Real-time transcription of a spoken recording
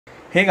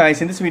Hey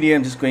guys, in this video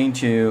I'm just going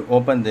to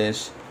open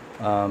this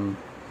Volkswagen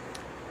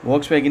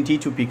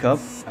T2 Pickup.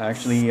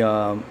 Actually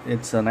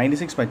it's a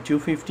 96 by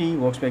 250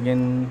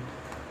 Volkswagen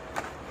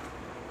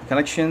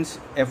Collections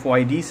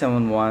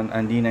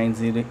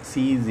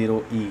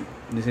FYD71-D9C0E.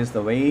 This is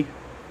the way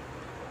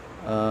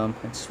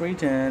it's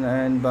written,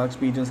 and bugs,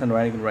 beatings and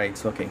radical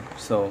rights. Okay,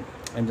 so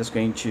I'm just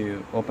going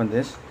to open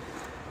this.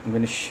 I'm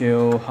going to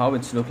show how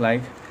it's look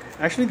like.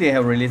 Actually they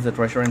have released the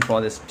treasure hunt for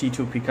this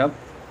T2 Pickup,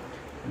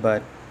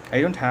 but I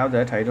don't have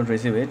that. I don't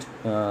receive it.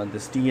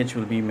 This TH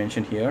will be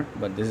mentioned here,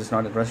 but this is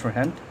not a treasure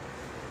hunt.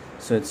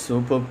 So it's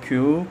super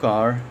cool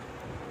car,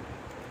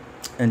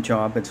 and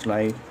top it's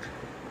right,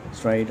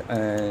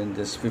 and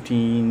this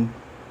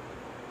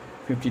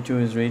 1552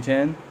 is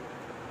written,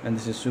 and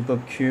this is super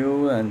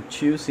cool, and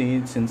 2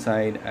 seats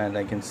inside, and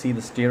I can see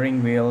the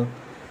steering wheel,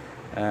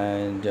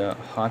 and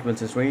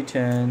HotWheels is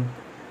written,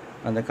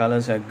 and the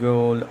colors are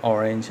gold,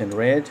 orange and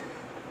red.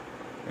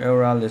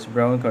 Overall this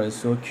brown car is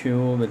so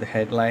cool with the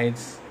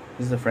headlights.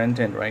 This is the front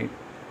end, right?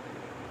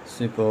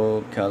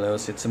 Super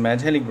colors. It's a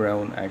metallic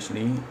brown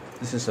actually.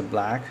 This is a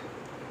black.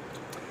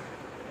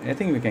 I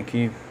think we can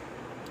keep,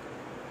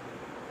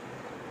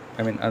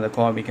 other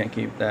car we can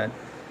keep that.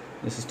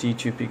 This is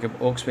T2 Pickup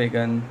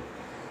Volkswagen,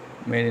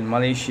 made in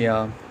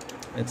Malaysia.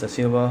 It's a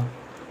silver,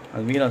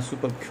 and wheels are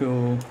super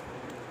cool,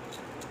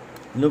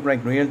 look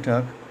like real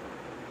truck,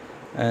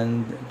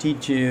 and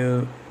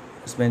T2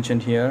 is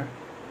mentioned here.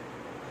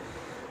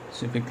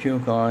 Super cool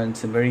car, and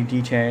it's a very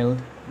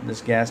detailed.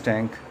 This gas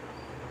tank,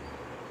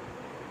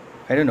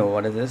 I don't know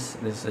what is this.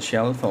 This is a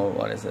shelf or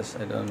what is this?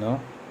 I don't know.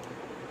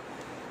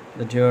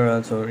 The door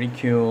also very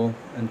cool,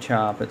 and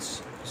chop,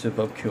 it's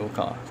super cool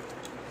car.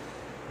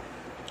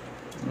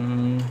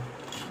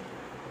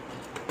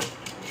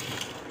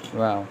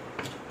 Wow,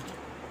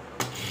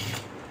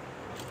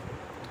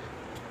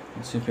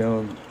 it's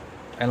super.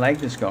 I like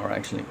this car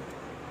actually.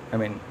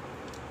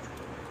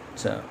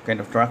 It's a kind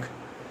of truck.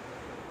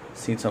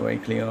 Seats are very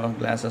clear,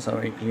 glasses are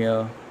very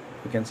clear.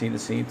 You can see the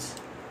seats.